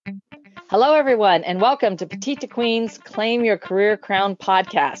Hello, everyone, and welcome to Petite to Queen's Claim Your Career Crown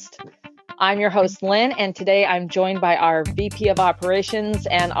podcast. I'm your host, Lynn, and today I'm joined by our VP of Operations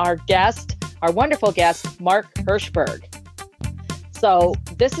and our wonderful guest, Mark Hirschberg. So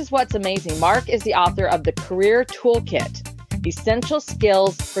this is what's amazing. Mark is the author of the Career Toolkit, Essential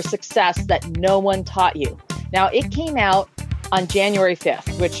Skills for Success That No One Taught You. Now, it came out on January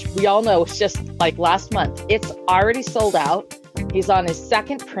 5th, which we all know is just like last month. It's already sold out. He's on his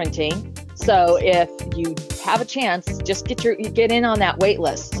second printing. So if you have a chance, just get in on that wait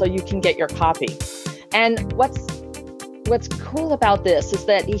list so you can get your copy. And what's cool about this is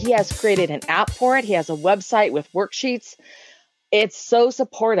that he has created an app for it. He has a website with worksheets. It's so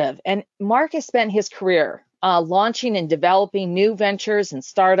supportive. And Mark has spent his career launching and developing new ventures and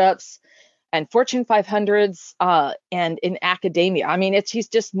startups and Fortune 500s and in academia. I mean, he's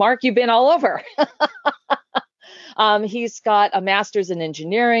just, Mark, you've been all over. He's got a master's in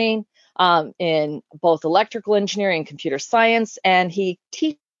engineering, in both electrical engineering and computer science, and he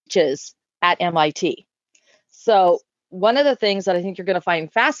teaches at MIT. So one of the things that I think you're going to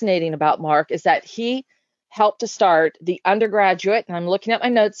find fascinating about Mark is that he helped to start the undergraduate, and I'm looking at my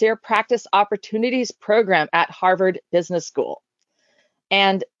notes here, Practice Opportunities program at Harvard Business School.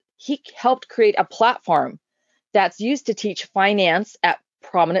 And he helped create a platform that's used to teach finance at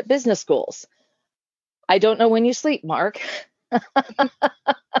prominent business schools. I don't know when you sleep, Mark.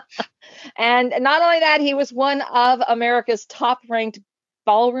 And not only that, he was one of America's top-ranked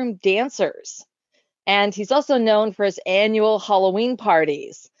ballroom dancers. And he's also known for his annual Halloween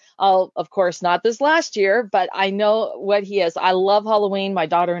parties. Of course, not this last year, but I know what he is. I love Halloween. My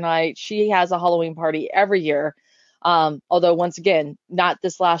daughter and she has a Halloween party every year. Although, once again, not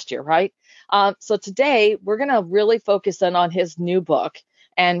this last year, right? So today, we're going to really focus in on his new book.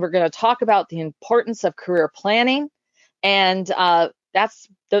 And we're going to talk about the importance of career planning. And that's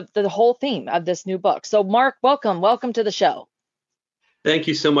the whole theme of this new book. So Mark, welcome to the show. Thank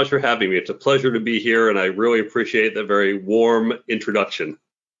you so much for having me. It's a pleasure to be here, and I really appreciate the very warm introduction.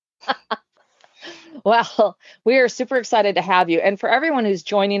 Well, we are super excited to have you. And for everyone who's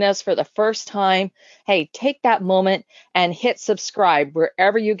joining us for the first time, hey, take that moment and hit subscribe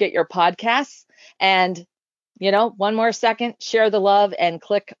wherever you get your podcasts. And, one more second, share the love and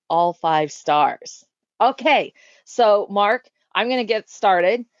click all 5 stars. Okay, so Mark, I'm going to get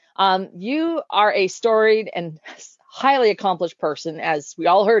started. You are a storied and highly accomplished person, as we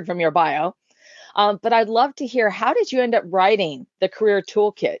all heard from your bio. But I'd love to hear, how did you end up writing the Career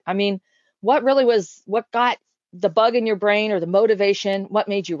Toolkit? I mean, what got the bug in your brain or the motivation? What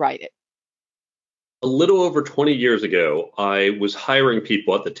made you write it? A little over 20 years ago, I was hiring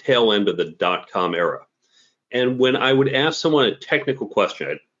people at the tail end of the dot-com era. And when I would ask someone a technical question,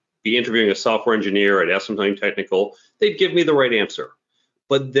 I'd be interviewing a software engineer, I'd ask them something technical, they'd give me the right answer.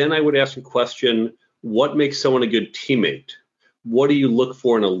 But then I would ask a question, what makes someone a good teammate? What do you look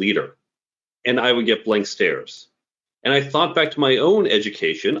for in a leader? And I would get blank stares. And I thought back to my own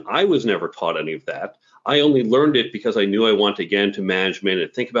education. I was never taught any of that. I only learned it because I knew I wanted to get into management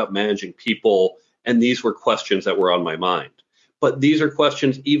and think about managing people. And these were questions that were on my mind. But these are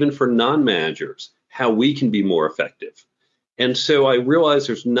questions even for non-managers, how we can be more effective. And so I realized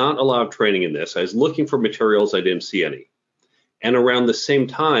there's not a lot of training in this. I was looking for materials, I didn't see any. And around the same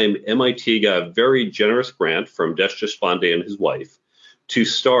time, MIT got a very generous grant from Desh Deshpande and his wife to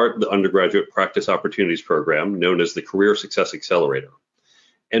start the undergraduate practice opportunities program known as the Career Success Accelerator.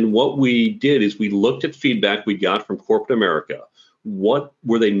 And what we did is we looked at feedback we got from corporate America. What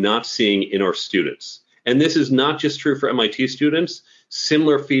were they not seeing in our students? And this is not just true for MIT students.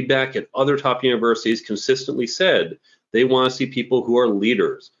 Similar feedback at other top universities consistently said they want to see people who are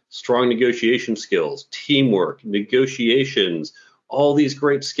leaders, strong negotiation skills, teamwork, negotiations, all these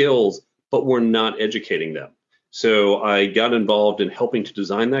great skills, but we're not educating them. So I got involved in helping to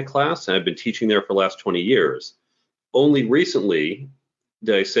design that class, and I've been teaching there for the last 20 years. Only recently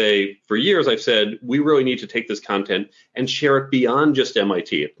did I say, for years I've said, we really need to take this content and share it beyond just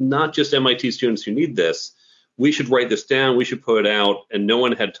MIT. It's not just MIT students who need this. We should write this down, we should put it out, and no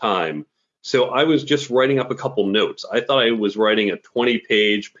one had time. So I was just writing up a couple notes. I thought I was writing a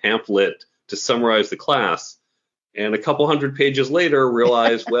 20-page pamphlet to summarize the class. And a couple hundred pages later,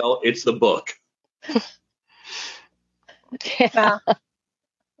 realized, well, it's the book. Wow.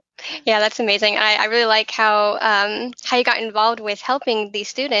 Yeah, that's amazing. I really like how you got involved with helping these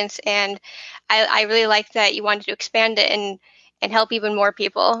students. And I really like that you wanted to expand it and help even more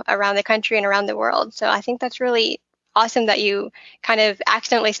people around the country and around the world. So I think that's really awesome that you kind of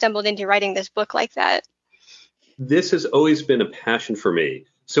accidentally stumbled into writing this book like that. This has always been a passion for me.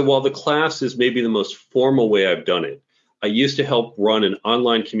 So while the class is maybe the most formal way I've done it, I used to help run an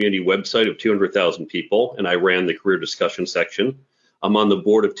online community website of 200,000 people, and I ran the career discussion section. I'm on the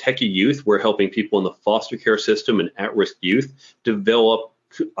board of Techie Youth. We're helping people in the foster care system and at-risk youth develop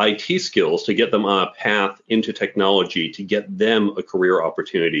IT skills to get them on a path into technology to get them a career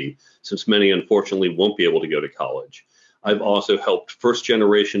opportunity, since many unfortunately won't be able to go to college. I've also helped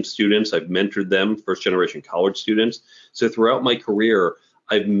first-generation students. I've mentored them, first-generation college students. So throughout my career,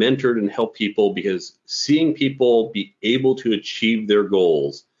 I've mentored and helped people because seeing people be able to achieve their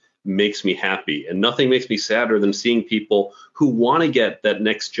goals makes me happy. And nothing makes me sadder than seeing people who want to get that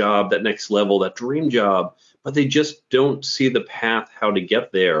next job, that next level, that dream job, but they just don't see the path how to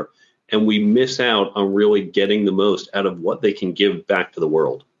get there. And we miss out on really getting the most out of what they can give back to the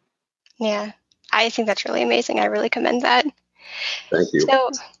world. Yeah, I think that's really amazing. I really commend that. Thank you. So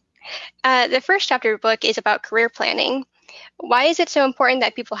the first chapter of your book is about career planning. Why is it so important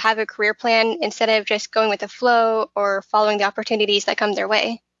that people have a career plan instead of just going with the flow or following the opportunities that come their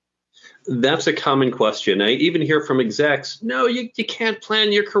way? That's a common question. I even hear from execs, no, you can't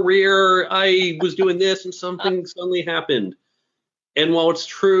plan your career. I was doing this and something suddenly happened. And while it's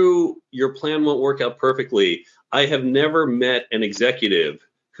true, your plan won't work out perfectly, I have never met an executive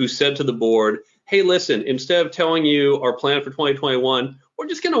who said to the board, hey, listen, instead of telling you our plan for 2021, we're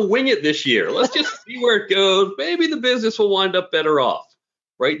just going to wing it this year. Let's just see where it goes. Maybe the business will wind up better off,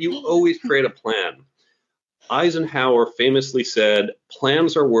 right? You always create a plan. Eisenhower famously said,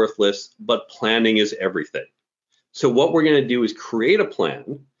 plans are worthless, but planning is everything. So what we're going to do is create a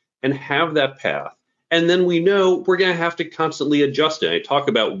plan and have that path. And then we know we're going to have to constantly adjust it. I talk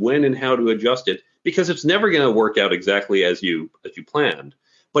about when and how to adjust it because it's never going to work out exactly as you planned.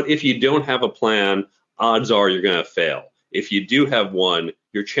 But if you don't have a plan, odds are you're going to fail. If you do have one,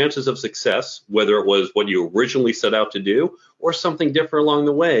 your chances of success, whether it was what you originally set out to do or something different along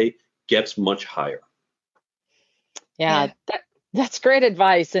the way, gets much higher. Yeah. That's great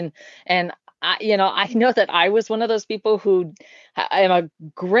advice. And I know that I was one of those people who I am a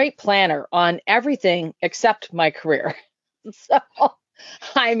great planner on everything except my career. So,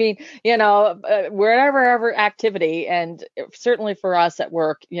 I mean, wherever activity, and certainly for us at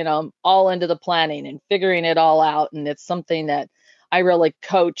work, I'm all into the planning and figuring it all out. And it's something that I really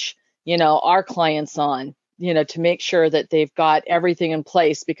coach, our clients on, to make sure that they've got everything in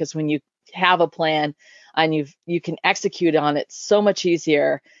place, because when you have a plan and you can execute on it so much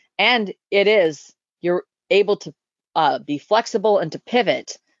easier. And you're able to be flexible and to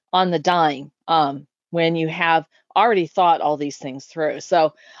pivot on the dime when you have already thought all these things through.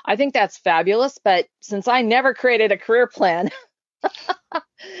 So I think that's fabulous. But since I never created a career plan,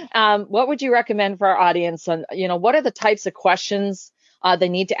 what would you recommend for our audience on, what are the types of questions they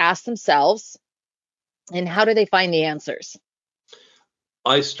need to ask themselves, and how do they find the answers?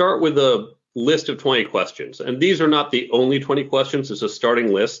 I start with a list of 20 questions, and these are not the only 20 questions. It's a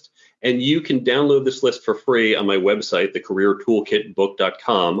starting list, and you can download this list for free on my website,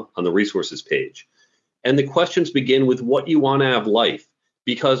 thecareertoolkitbook.com, on the resources page. And the questions begin with what you want out of life,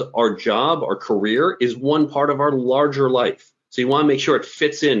 because our job, our career, is one part of our larger life. So you want to make sure it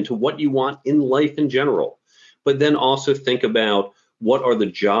fits into what you want in life in general. But then also think about, what are the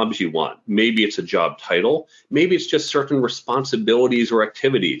jobs you want? Maybe it's a job title. Maybe it's just certain responsibilities or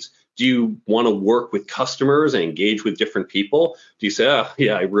activities. Do you want to work with customers and engage with different people? Do you say,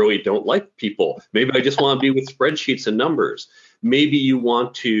 I really don't like people. Maybe I just want to be with spreadsheets and numbers. Maybe you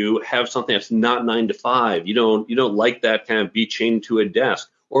want to have something that's not 9 to 5. You don't like that kind of be chained to a desk.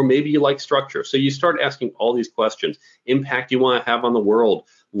 Or maybe you like structure. So you start asking all these questions. Impact you want to have on the world,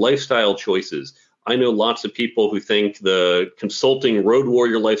 lifestyle choices. I know lots of people who think the consulting road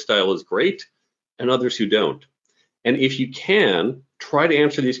warrior lifestyle is great, and others who don't. And if you can, try to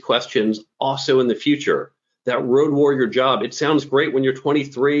answer these questions also in the future. That road warrior job, it sounds great when you're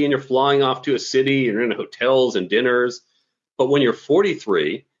 23 and you're flying off to a city and you're in hotels and dinners. But when you're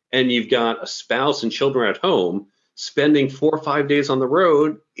 43 and you've got a spouse and children at home, spending 4 or 5 days on the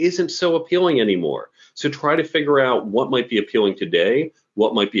road isn't so appealing anymore. So try to figure out what might be appealing today,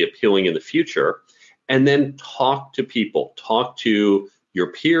 what might be appealing in the future, and then talk to people, talk to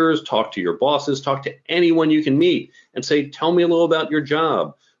your peers, talk to your bosses, talk to anyone you can meet and say, tell me a little about your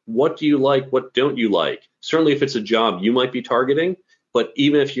job. What do you like? What don't you like? Certainly if it's a job you might be targeting, but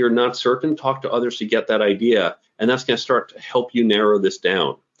even if you're not certain, talk to others to get that idea. And that's going to start to help you narrow this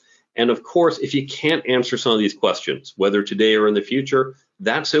down. And of course, if you can't answer some of these questions, whether today or in the future,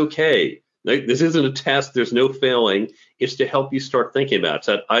 that's okay. This isn't a test. There's no failing. It's to help you start thinking about it. It's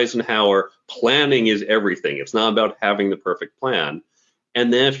that Eisenhower, planning is everything. It's not about having the perfect plan.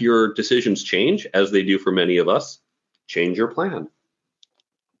 And then if your decisions change, as they do for many of us, change your plan.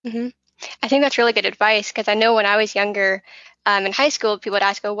 Mm-hmm. I think that's really good advice, because I know when I was younger, in high school, people would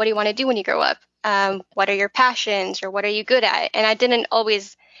ask, "Oh, what do you want to do when you grow up? What are your passions, or what are you good at?" And I didn't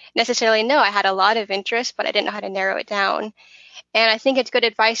always necessarily know. I had a lot of interest, but I didn't know how to narrow it down. And I think it's good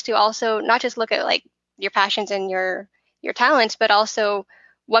advice to also not just look at like your passions and your talents, but also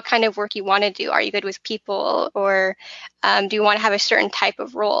what kind of work you want to do. Are you good with people, or do you want to have a certain type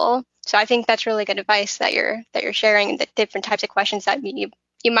of role? So I think that's really good advice that you're sharing, the different types of questions that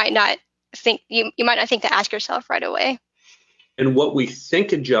you might not think to ask yourself right away. And what we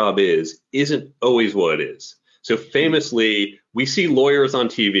think a job isn't always what it is. So famously, we see lawyers on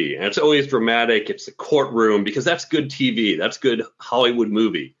TV, and it's always dramatic. It's the courtroom, because that's good TV. That's good Hollywood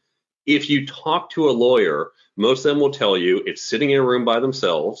movie. If you talk to a lawyer, most of them will tell you it's sitting in a room by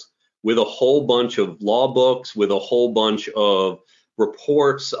themselves with a whole bunch of law books, with a whole bunch of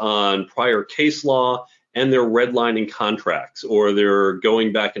reports on prior case law, and they're redlining contracts, or they're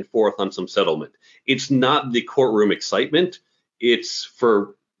going back and forth on some settlement. It's not the courtroom excitement. It's,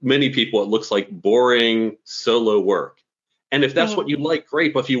 for many people, it looks like boring solo work. And if that's what you like,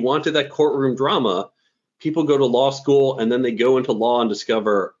 great. But if you wanted that courtroom drama, people go to law school and then they go into law and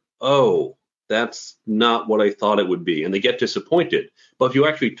discover, oh, that's not what I thought it would be. And they get disappointed. But if you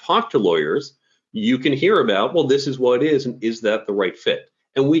actually talk to lawyers, you can hear about, well, this is what it is, and is that the right fit?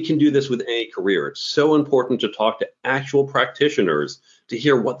 And we can do this with any career. It's so important to talk to actual practitioners to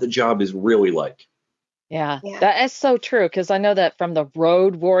hear what the job is really like. Yeah, that is so true, because I know that from the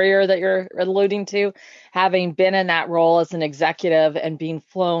road warrior that you're alluding to, having been in that role as an executive and being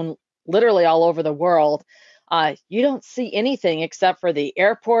flown literally all over the world, you don't see anything except for the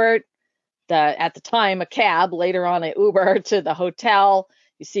airport, at the time, a cab, later on an Uber to the hotel.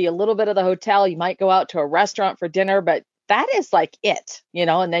 You see a little bit of the hotel. You might go out to a restaurant for dinner, but that is like it,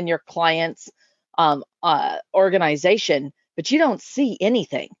 and then your client's organization, but you don't see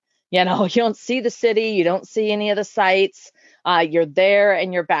anything. You don't see the city, you don't see any of the sights. You're there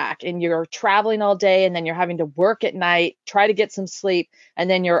and you're back, and you're traveling all day, and then you're having to work at night, try to get some sleep, and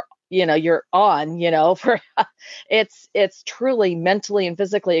then you're on, for it's truly mentally and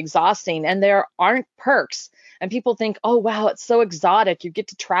physically exhausting, and there aren't perks. And people think, oh, wow, it's so exotic. You get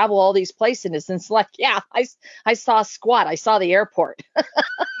to travel all these places. And it's like, yeah, I saw a squat. I saw the airport.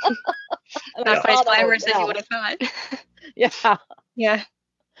 Not quite as glamorous as you would have thought. Yeah. Yeah.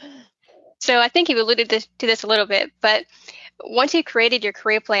 So I think you alluded to this a little bit, but once you created your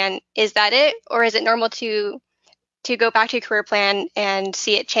career plan, is that it? Or is it normal to go back to your career plan and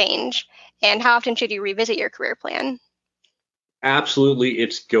see it change? And how often should you revisit your career plan? Absolutely,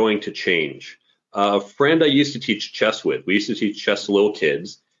 it's going to change. A friend I used to teach chess with, we used to teach chess to little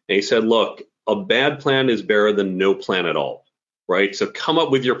kids, and he said, look, a bad plan is better than no plan at all, right? So come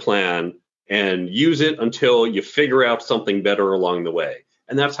up with your plan and use it until you figure out something better along the way.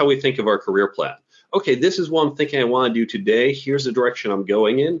 And that's how we think of our career plan. Okay, this is what I'm thinking I want to do today. Here's the direction I'm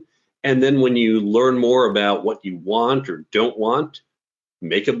going in. And then when you learn more about what you want or don't want,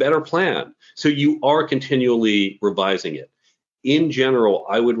 make a better plan. So you are continually revising it. In general,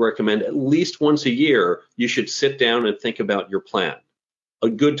 I would recommend at least once a year, you should sit down and think about your plan. A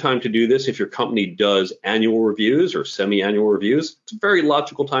good time to do this, if your company does annual reviews or semi-annual reviews, it's a very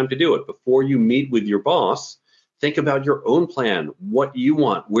logical time to do it. Before you meet with your boss, think about your own plan, what you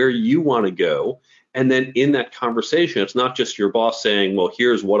want, where you want to go. And then in that conversation, it's not just your boss saying, well,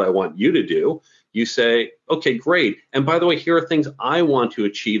 here's what I want you to do. You say, okay, great. And by the way, here are things I want to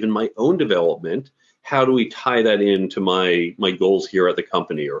achieve in my own development. How do we tie that into my goals here at the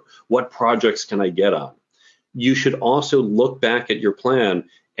company? Or what projects can I get on? You should also look back at your plan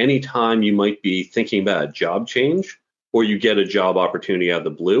anytime you might be thinking about a job change, or you get a job opportunity out of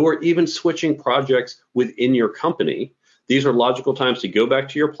the blue, or even switching projects within your company. These are logical times to go back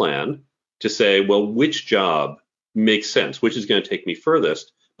to your plan to say, well, which job makes sense? Which is going to take me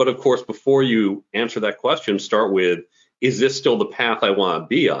furthest? But of course, before you answer that question, start with, is this still the path I want to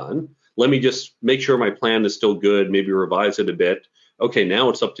be on? Let me just make sure my plan is still good, maybe revise it a bit. Okay, now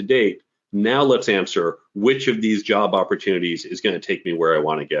it's up to date. Now let's answer which of these job opportunities is going to take me where I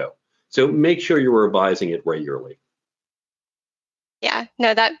want to go. So make sure you're revising it regularly. Yeah,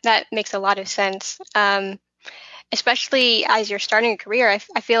 no, that makes a lot of sense. Especially as you're starting a career,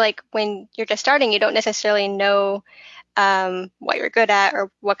 I feel like when you're just starting, you don't necessarily know what you're good at or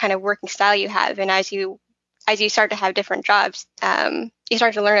what kind of working style you have. And as you start to have different jobs, you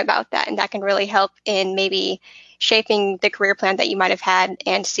start to learn about that, and that can really help in maybe shaping the career plan that you might have had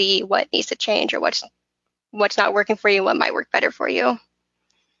and see what needs to change or what's not working for you, what might work better for you.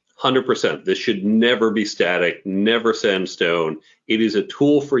 100%. This should never be static, never set in stone. It is a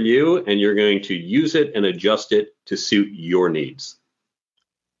tool for you, and you're going to use it and adjust it to suit your needs.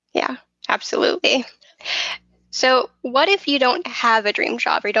 Yeah, Absolutely. So what if you don't have a dream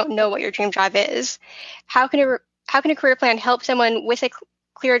job or you don't know what your dream job is? How can a career plan help someone with a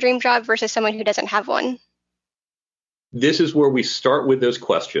clear dream job versus someone who doesn't have one? This is where we start with those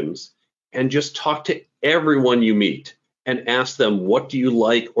questions and just talk to everyone you meet and ask them, what do you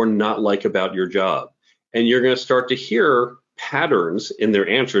like or not like about your job? And you're going to start to hear patterns in their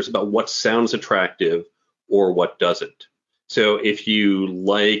answers about what sounds attractive or what doesn't. So if you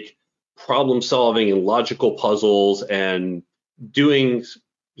like problem solving and logical puzzles and doing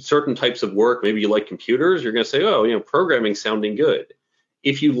certain types of work, maybe you like computers, you're going to say, oh, programming sounding good.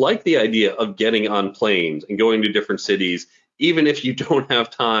 If you like the idea of getting on planes and going to different cities, even if you don't have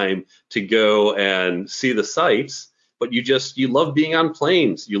time to go and see the sights, but you love being on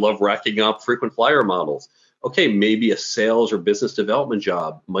planes, you love racking up frequent flyer models, okay, maybe a sales or business development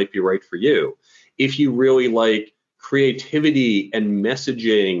job might be right for you. If you really like creativity and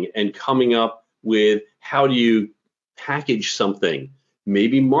messaging and coming up with how do you package something,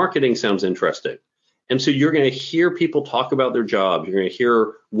 maybe marketing sounds interesting. And so you're going to hear people talk about their jobs. You're going to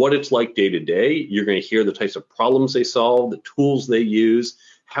hear what it's like day to day. You're going to hear the types of problems they solve, the tools they use,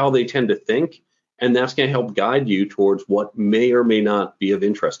 how they tend to think. And that's going to help guide you towards what may or may not be of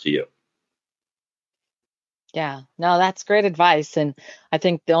interest to you. Yeah, no, that's great advice. And I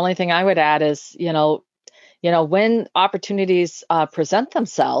think the only thing I would add is, when opportunities present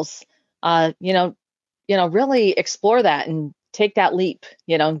themselves, really explore that and take that leap,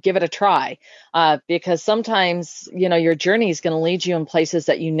 give it a try, because sometimes, your journey is going to lead you in places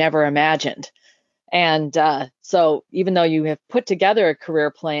that you never imagined. And so even though you have put together a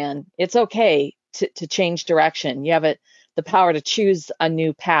career plan, it's okay to change direction. You have the power to choose a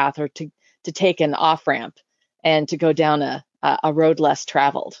new path or to take an off-ramp and to go down a road less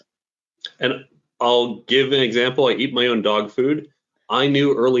traveled. And I'll give an example. I eat my own dog food. I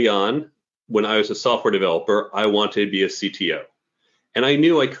knew early on when I was a software developer, I wanted to be a CTO. And I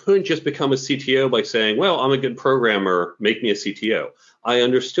knew I couldn't just become a CTO by saying, well, I'm a good programmer, make me a CTO. I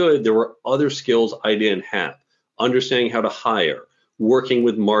understood there were other skills I didn't have. Understanding how to hire, working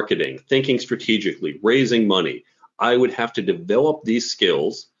with marketing, thinking strategically, raising money. I would have to develop these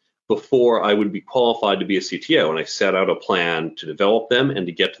skills before I would be qualified to be a CTO. And I set out a plan to develop them and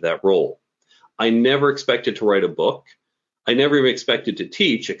to get to that role. I never expected to write a book. I never even expected to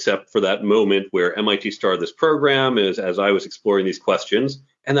teach, except for that moment where MIT started this program as I was exploring these questions.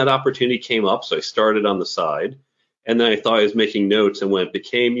 And that opportunity came up. So I started on the side. And then I thought I was making notes. And when it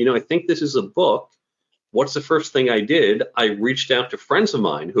became, I think this is a book, what's the first thing I did? I reached out to friends of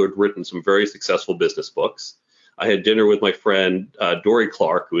mine who had written some very successful business books. I had dinner with my friend, Dory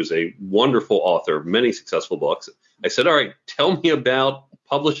Clark, who is a wonderful author of many successful books. I said, all right, tell me about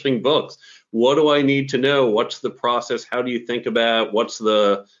publishing books. What do I need to know? What's the process? How do you think about what's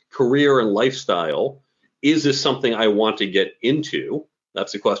the career and lifestyle? Is this something I want to get into?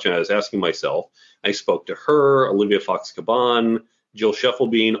 That's the question I was asking myself. I spoke to her, Olivia Fox-Caban, Jill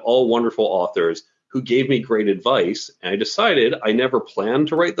Scheffelbein, all wonderful authors who gave me great advice. And I decided I never planned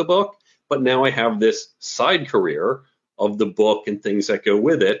to write the book, but now I have this side career of the book and things that go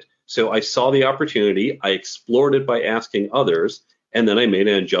with it. So I saw the opportunity, I explored it by asking others, and then I made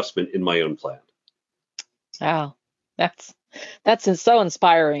an adjustment in my own plan. Wow, that's so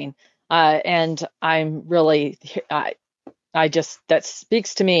inspiring. And I'm really, that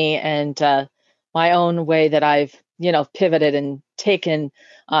speaks to me and my own way that I've, pivoted and taken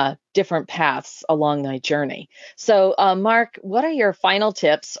different paths along my journey. So, Mark, what are your final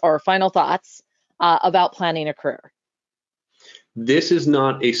tips or final thoughts about planning a career? This is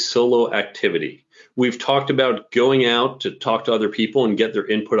not a solo activity. We've talked about going out to talk to other people and get their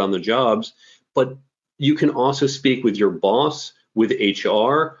input on the jobs, but you can also speak with your boss, with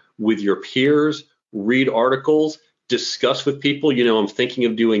HR, with your peers, read articles, discuss with people, I'm thinking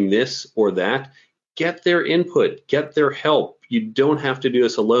of doing this or that. Get their input, get their help. You don't have to do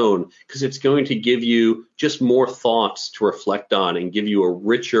this alone because it's going to give you just more thoughts to reflect on and give you a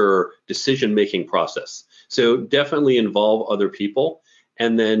richer decision-making process. So definitely involve other people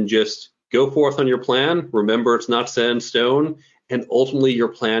and then just go forth on your plan. Remember, it's not set in stone. And ultimately, your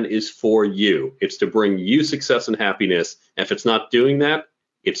plan is for you. It's to bring you success and happiness. And if it's not doing that,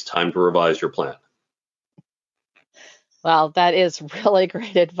 it's time to revise your plan. Well, that is really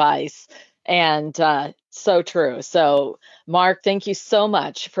great advice and so true. So, Mark, thank you so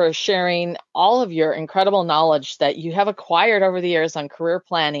much for sharing all of your incredible knowledge that you have acquired over the years on career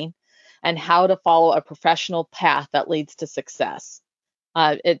planning and how to follow a professional path that leads to success.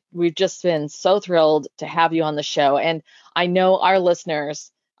 We've just been so thrilled to have you on the show. And I know our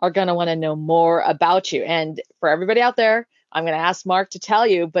listeners are going to want to know more about you. And for everybody out there, I'm going to ask Mark to tell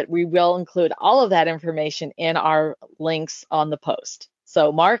you, but we will include all of that information in our links on the post.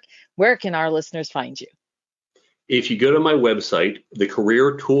 So Mark, where can our listeners find you? If you go to my website,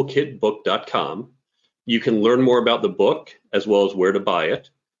 thecareertoolkitbook.com, you can learn more about the book as well as where to buy it.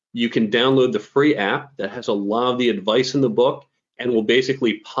 You can download the free app that has a lot of the advice in the book and will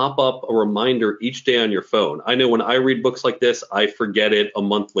basically pop up a reminder each day on your phone. I know when I read books like this, I forget it a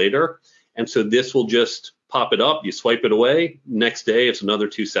month later. And so this will just pop it up, you swipe it away, next day it's another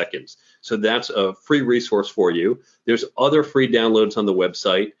 2 seconds. So that's a free resource for you. There's other free downloads on the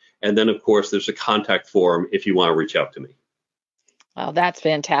website. And then, of course, there's a contact form if you want to reach out to me. Well, that's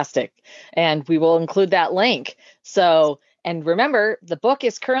fantastic. And we will include that link. So, and remember, the book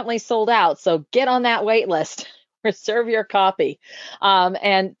is currently sold out. So get on that wait list. Reserve your copy.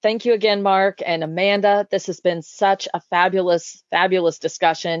 And thank you again, Mark and Amanda. This has been such a fabulous, fabulous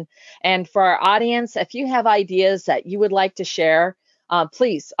discussion. And for our audience, if you have ideas that you would like to share,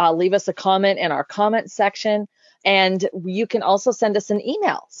 please leave us a comment in our comment section. And you can also send us an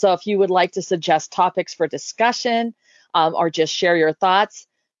email. So if you would like to suggest topics for discussion or just share your thoughts,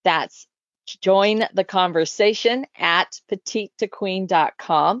 that's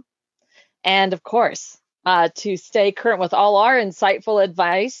jointheconversation@petitetoqueen.com. And of course, to stay current with all our insightful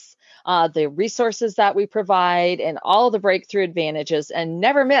advice, the resources that we provide, and all the breakthrough advantages, and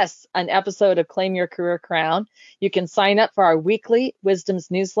never miss an episode of Claim Your Career Crown, you can sign up for our weekly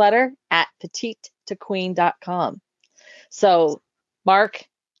Wisdoms newsletter at petitetoqueen.com. So, Mark,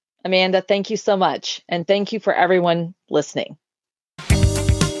 Amanda, thank you so much. And thank you for everyone listening.